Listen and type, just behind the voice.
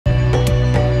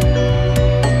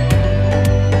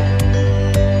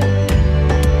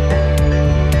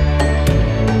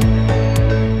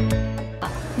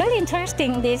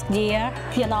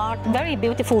very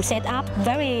beautiful setup,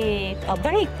 very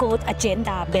good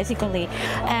agenda basically,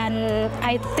 and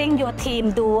I think your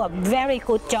team do a very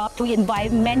good job to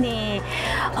invite many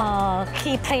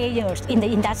key players in the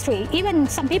industry. Even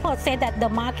some people say that the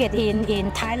market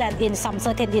in Thailand, in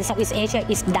Southeast Asia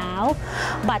is down,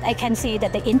 but I can see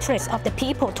that the interest of the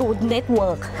people to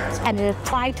network and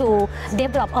try to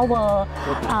develop our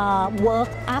work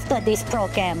after this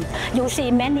program. You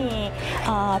see many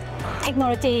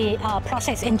technology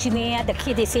process engineer, the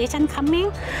key decision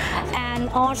coming, and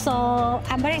also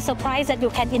I'm very surprised that you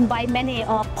can invite many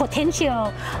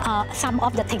potential some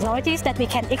of the technologies that we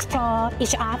can explore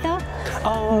each other.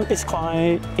 It's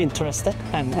quite interesting,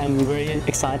 and I'm very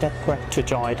excited to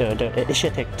join the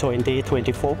AsiaTech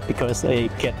 2024 because they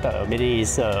get many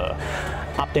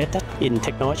updated in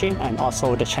technology, and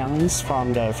also the challenge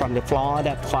from the floor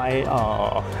that quite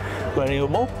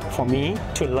valuable for me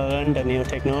to learn the new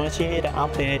technology, the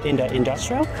update in the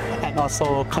industrial, and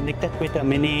also connected with the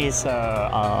many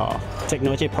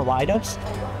technology providers.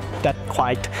 That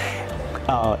quite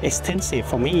extensive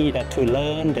for me to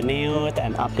learn the new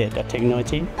and update the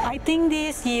technology. I think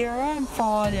this year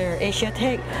for the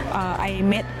AsiaTech, I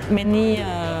met many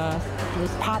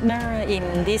partners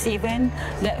in this event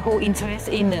who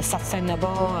interested in the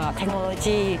sustainable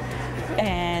technology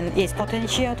and its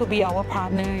potential to be our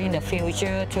partner in the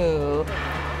future to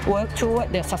work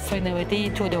toward the sustainability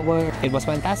to the world. It was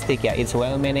fantastic. Yeah, it's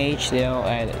well managed,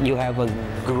 and you have a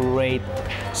great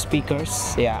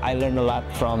speakers. Yeah, I learned a lot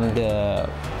from the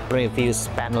previous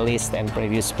panelists and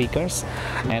previous speakers,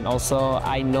 and also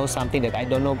I know something that I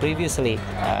don't know previously.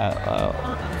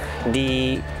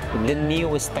 The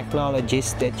newest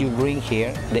technologies that you bring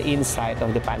here, the insight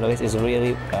of the panelists is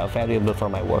really valuable for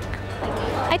my work.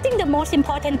 I think the most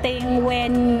important thing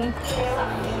when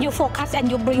you focus and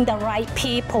you bring the right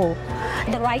people,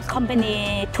 the right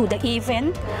company to the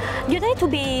event, you don't need to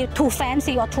be too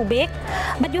fancy or too big,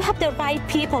 but you have the right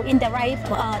people in the right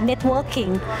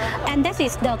networking, and that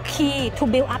is the key to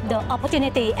build up the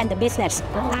opportunity and the business.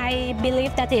 I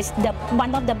believe that is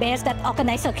one of the best that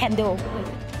organizer can do.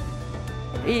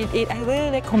 I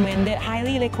really recommend it,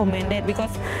 highly recommend it, because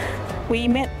we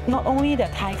met not only the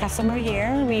Thai customer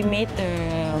here, we met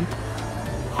the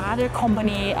other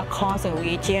company across the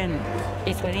region.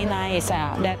 It's very nice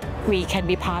that we can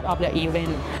be part of the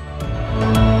event.